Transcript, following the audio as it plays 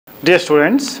Dear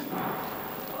students,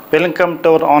 welcome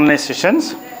to our online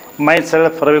sessions.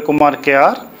 Myself Ravi Kumar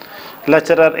KR,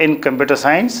 lecturer in computer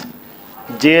science,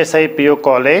 gsipucmysuru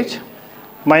College,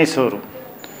 MYSURU.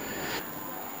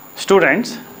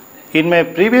 Students, in my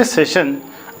previous session,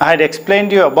 I had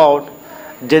explained you about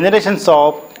generations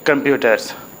of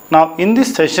computers. Now, in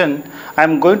this session, I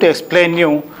am going to explain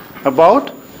you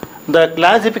about the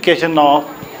classification of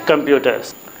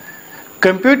computers.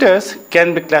 Computers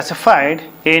can be classified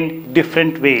in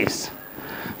different ways.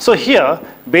 So here,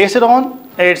 based on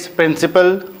its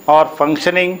principle or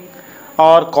functioning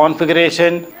or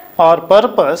configuration or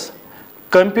purpose,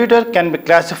 computer can be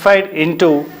classified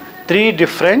into three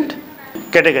different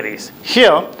categories.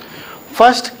 Here,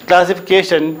 first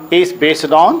classification is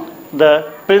based on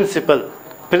the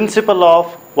principle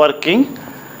of working.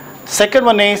 Second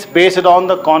one is based on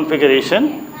the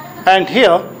configuration,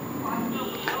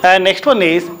 and next one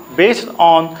is based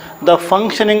on the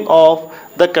functioning of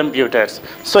the computers.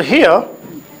 So here,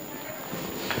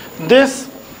 this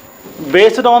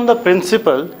based on the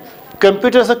principle,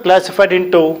 computers are classified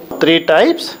into three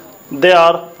types. They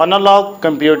are analog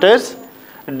computers,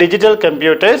 digital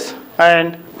computers,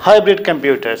 and hybrid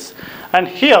computers. And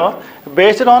here,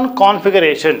 based on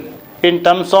configuration in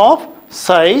terms of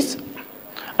size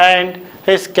and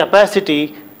its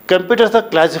capacity, computers are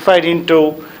classified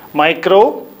into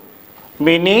micro,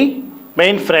 mini,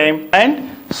 mainframe, and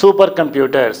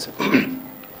supercomputers.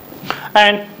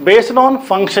 And based on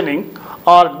functioning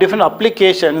or different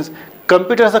applications,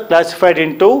 computers are classified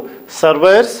into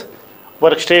servers,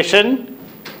 workstation,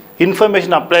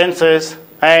 information appliances,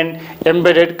 and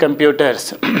embedded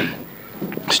computers.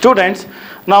 Students,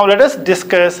 now let us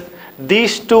discuss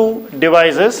these two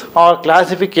devices or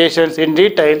classifications in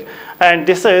detail, and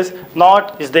this is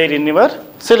not there in your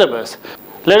syllabus.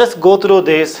 Let us go through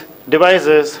these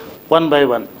devices one by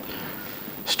one.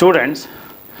 Students,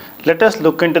 let us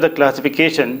look into the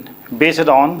classification based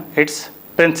on its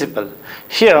principle.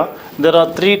 Here there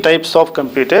are three types of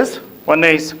computers. One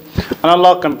is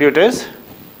analog computers,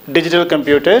 digital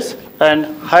computers, and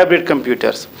hybrid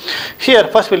computers. Here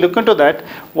first we look into that.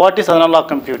 What is analog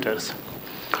computers?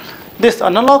 This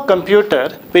analog computer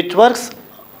which works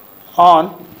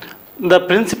on the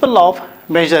principle of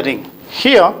measuring.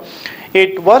 Here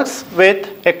it works with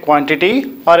a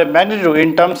quantity or a magnitude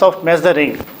in terms of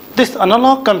measuring. This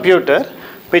analog computer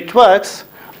which works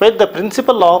with the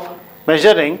principle of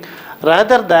measuring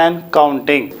rather than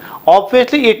counting.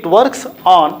 Obviously it works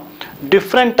on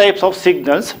different types of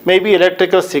signals, maybe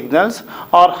electrical signals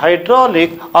or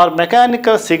hydraulic or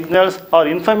mechanical signals or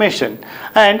information,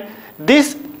 and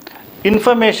this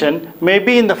information may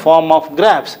be in the form of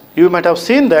graphs. You might have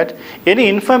seen that any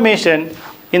information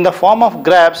in the form of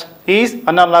graphs is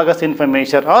analogous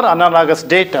information or analogous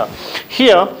data.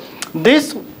 Here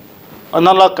this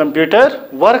analog computer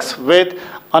works with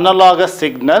analogous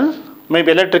signal,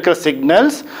 maybe electrical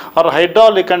signals or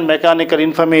hydraulic and mechanical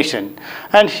information,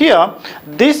 and here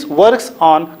this works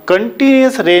on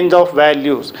continuous range of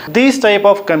values. These type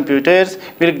of computers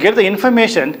will get the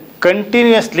information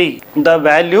continuously, the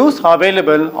values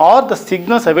available or the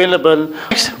signals available.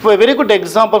 A very good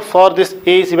example for this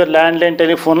is your landline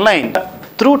telephone line.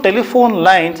 Through telephone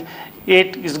lines,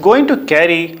 it is going to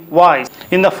carry voice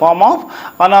in the form of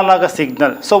analogous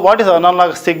signal. So what is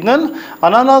analogous signal?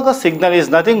 Analogous signal is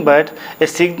nothing but a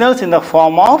signals in the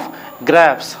form of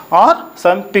graphs or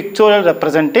some pictorial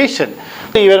representation.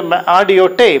 Your audio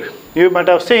tape, you might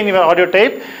have seen your audio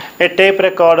tape, a tape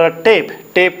recorder,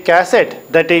 tape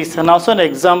cassette, that is also an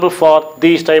example for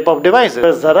these type of devices.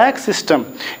 The Xerox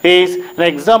system is an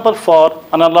example for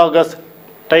analogous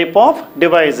type of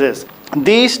devices.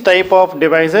 These type of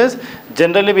devices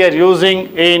generally we are using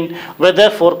in weather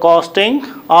forecasting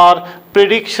or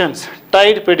predictions,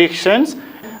 tide predictions.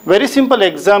 Very simple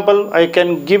example I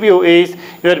can give you is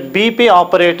your BP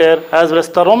operator as well as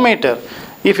thermometer.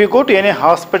 If you go to any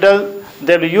hospital,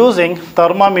 they will be using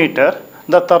thermometer.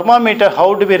 The thermometer,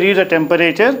 how do we read the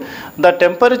temperature? The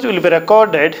temperature will be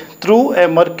recorded through a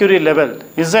mercury level,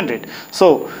 isn't it?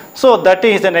 So that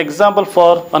is an example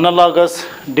for analogous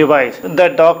device. The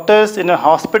doctors in a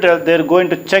hospital, they are going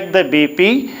to check the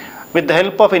BP with the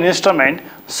help of an instrument.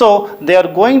 So they are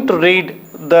going to read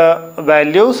the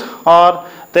values, or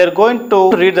they are going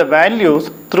to read the values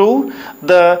through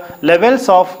the levels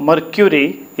of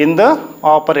mercury in the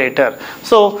operator.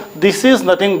 So this is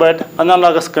nothing but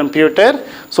analogous computer.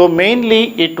 So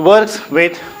mainly it works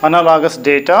with analogous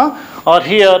data, or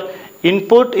here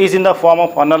input is in the form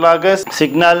of analogous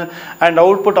signal and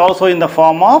output also in the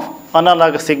form of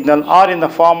analogous signal or in the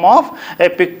form of a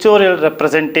pictorial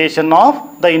representation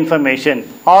of the information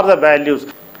or the values.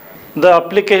 The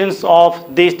applications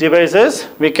of these devices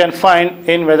we can find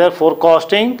in weather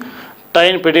forecasting,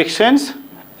 time predictions,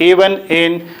 even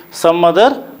in some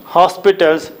other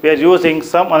hospitals we are using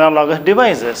some analogous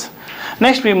devices.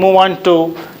 Next we move on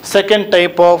to second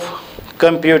type of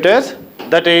computers,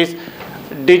 that is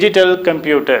digital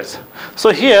computers.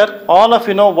 So here all of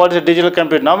you know what is a digital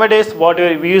computer. Nowadays what we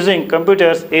are using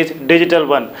computers is digital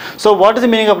one. So what is the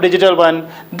meaning of digital one?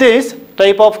 This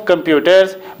type of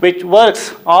computers which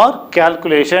works or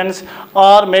calculations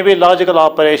or maybe logical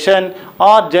operation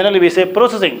or generally we say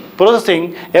processing.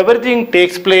 Processing, everything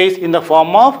takes place in the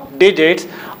form of digits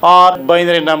or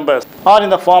binary numbers or in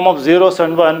the form of zeros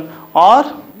and one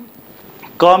or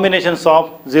combinations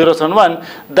of zeros and one.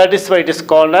 That is why it is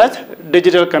called as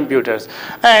digital computers,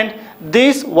 and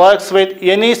this works with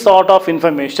any sort of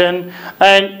information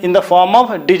and in the form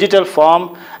of digital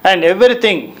form, and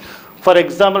everything, for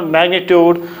example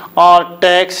magnitude or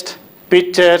text,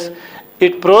 pictures,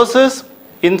 it processes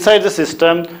inside the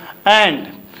system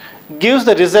and gives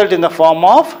the result in the form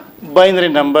of binary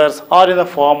numbers or in the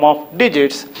form of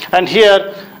digits. And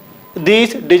here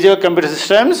these digital computer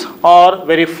systems are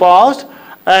very fast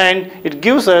and it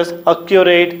gives us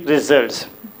accurate results.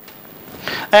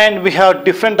 And we have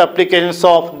different applications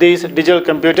of these digital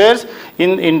computers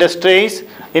in industries,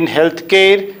 in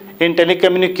healthcare, in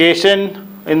telecommunication,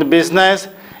 in the business,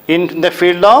 in the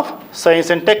field of science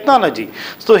and technology.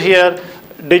 So here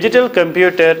digital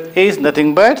computer is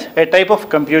nothing but a type of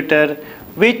computer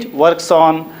which works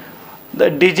on the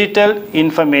digital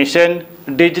information,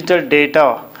 digital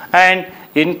data, and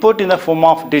input in the form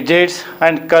of digits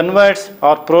and converts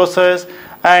or process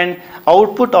and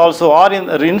output also or in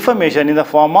information in the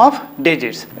form of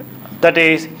digits. That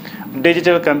is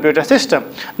digital computer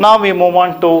system. Now we move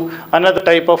on to another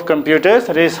type of computers,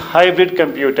 that is hybrid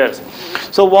computers.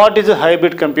 So what is a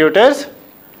hybrid computers?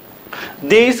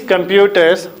 These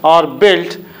computers are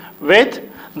built with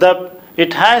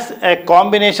it has a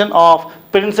combination of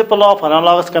principle of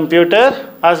analogous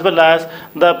computer as well as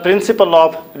the principle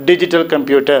of digital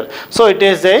computer. So it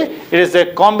is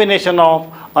a combination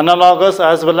of analogous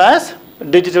as well as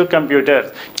digital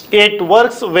computers. It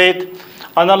works with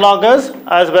analogous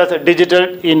as well as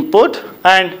digital input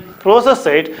and process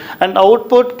it, and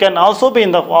output can also be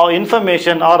in the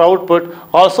information or output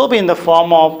also be in the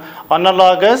form of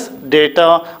analogous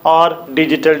data or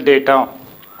digital data.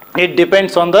 It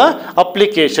depends on the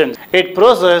application. It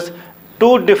processes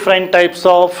two different types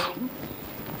of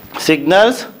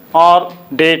signals or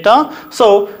data.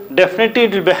 So definitely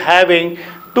it will be having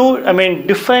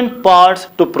different parts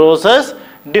to process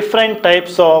different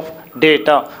types of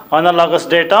data, analogous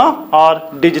data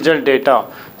or digital data.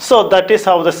 So that is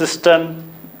how the system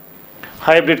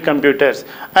hybrid computers.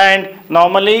 And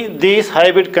normally these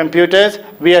hybrid computers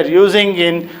we are using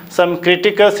in some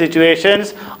critical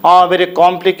situations or very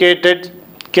complicated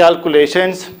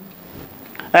calculations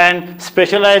and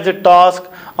specialized tasks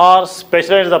or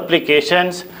specialized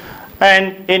applications,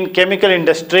 and in chemical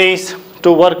industries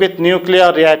to work with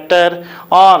nuclear reactor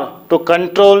or to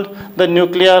control the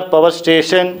nuclear power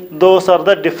station. Those are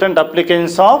the different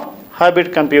applications of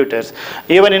hybrid computers.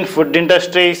 Even in food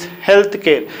industries,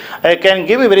 healthcare. I can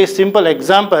give a very simple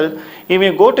example. If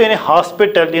you go to any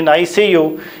hospital in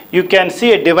ICU, you can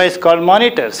see a device called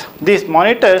monitors. These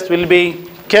monitors will be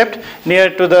kept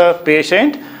near to the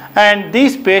patient, and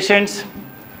these patients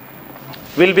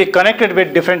will be connected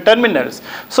with different terminals.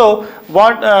 So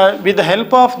with the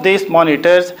help of these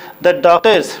monitors, the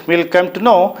doctors will come to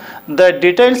know the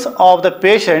details of the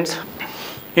patients.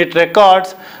 It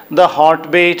records the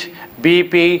heartbeat,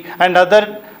 BP and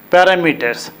other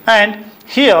parameters. And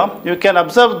here you can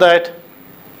observe that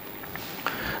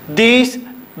the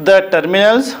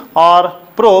terminals or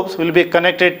probes will be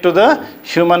connected to the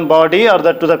human body or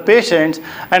to the patients,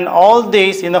 and all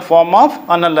these in the form of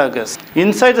analogous.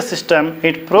 Inside the system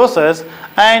it processes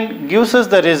and gives us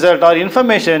the result or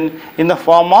information in the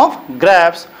form of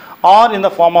graphs or in the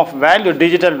form of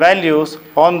digital values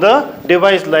on the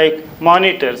device like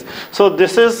monitors. So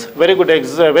this is very good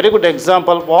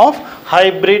example of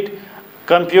hybrid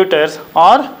computers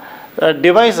or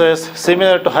devices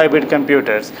similar to hybrid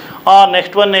computers. Our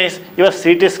next one is your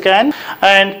CT scan,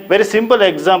 and very simple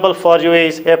example for you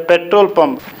is a petrol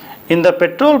pump. In the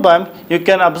petrol pump you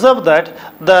can observe that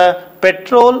the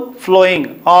petrol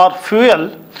flowing or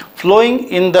fuel flowing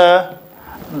in the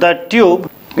tube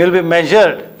will be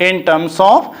measured in terms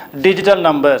of digital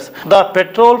numbers. The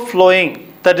petrol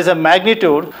flowing, that is a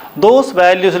magnitude, those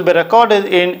values will be recorded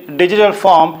in digital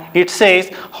form. It says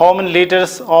how many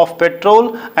liters of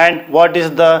petrol and what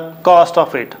is the cost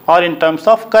of it, or in terms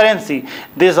of currency.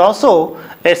 This is also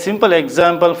a simple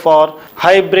example for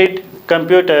hybrid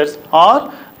computers or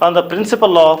on the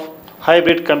principle of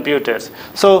hybrid computers.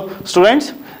 So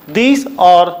students, these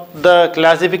are the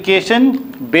classification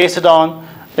based on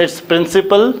its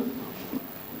principle,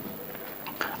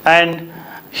 and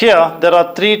here there are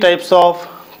three types of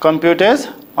computers: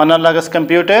 analogous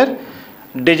computer,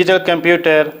 digital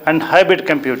computer, and hybrid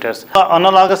computers.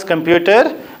 Analogous computer,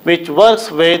 which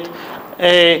works with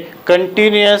a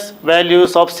continuous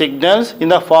values of signals in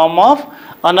the form of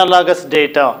analogous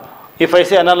data. If I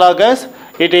say analogous,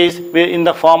 it is in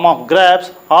the form of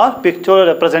graphs or pictorial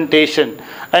representation.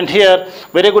 And here,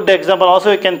 very good example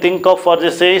also you can think of for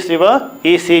this is your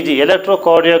ECG,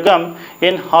 electrocardiogram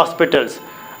in hospitals.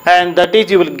 And that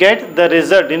is, you will get the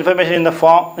result information in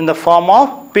the form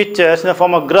of pictures, in the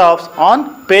form of graphs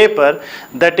on paper.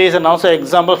 That is an also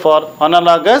example for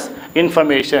analogous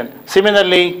information.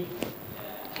 Similarly,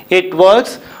 it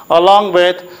works along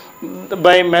with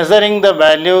by measuring the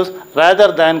values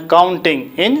rather than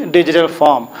counting in digital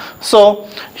form. So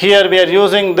here we are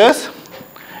using this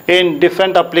in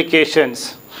different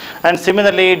applications. And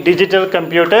similarly, digital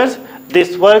computers,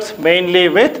 this works mainly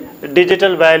with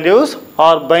digital values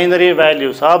or binary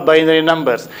values or binary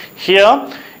numbers. Here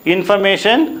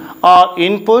information or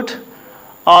input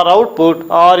or output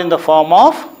are in the form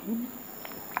of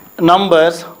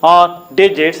numbers or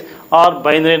digits or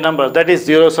binary numbers, that is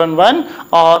zeros and one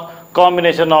or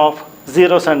combination of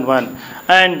zeros and one.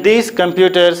 And these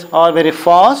computers are very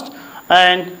fast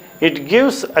and it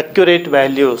gives accurate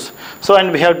values. So,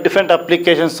 and we have different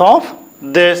applications of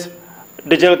this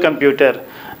digital computer.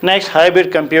 Next,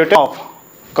 hybrid computer, of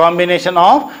combination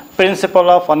of principle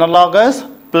of analogous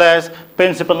plus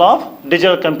principle of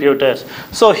digital computers.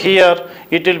 So here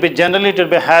it will be generally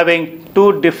having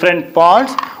two different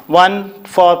parts, one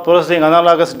for processing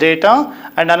analogous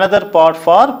data and another part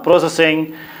for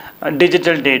processing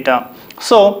digital data.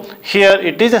 So here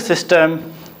it is a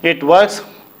system, it works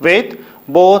with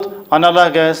both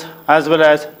analogous as well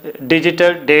as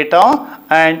digital data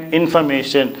and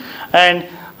information. And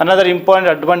another important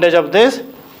advantage of this,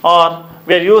 or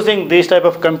we are using these type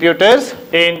of computers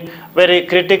in very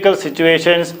critical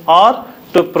situations or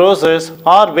to process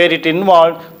or where it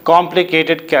involved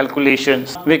complicated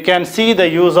calculations. We can see the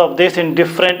use of this in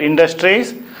different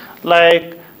industries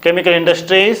like chemical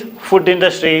industries, food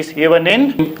industries, even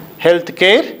in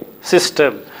healthcare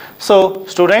system. So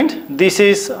student, this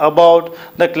is about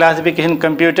the classification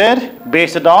computer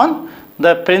based on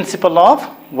the principle of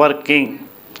working.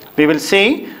 We will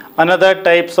see another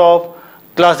types of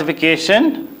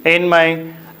classification in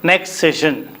my next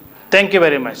session. Thank you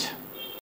very much.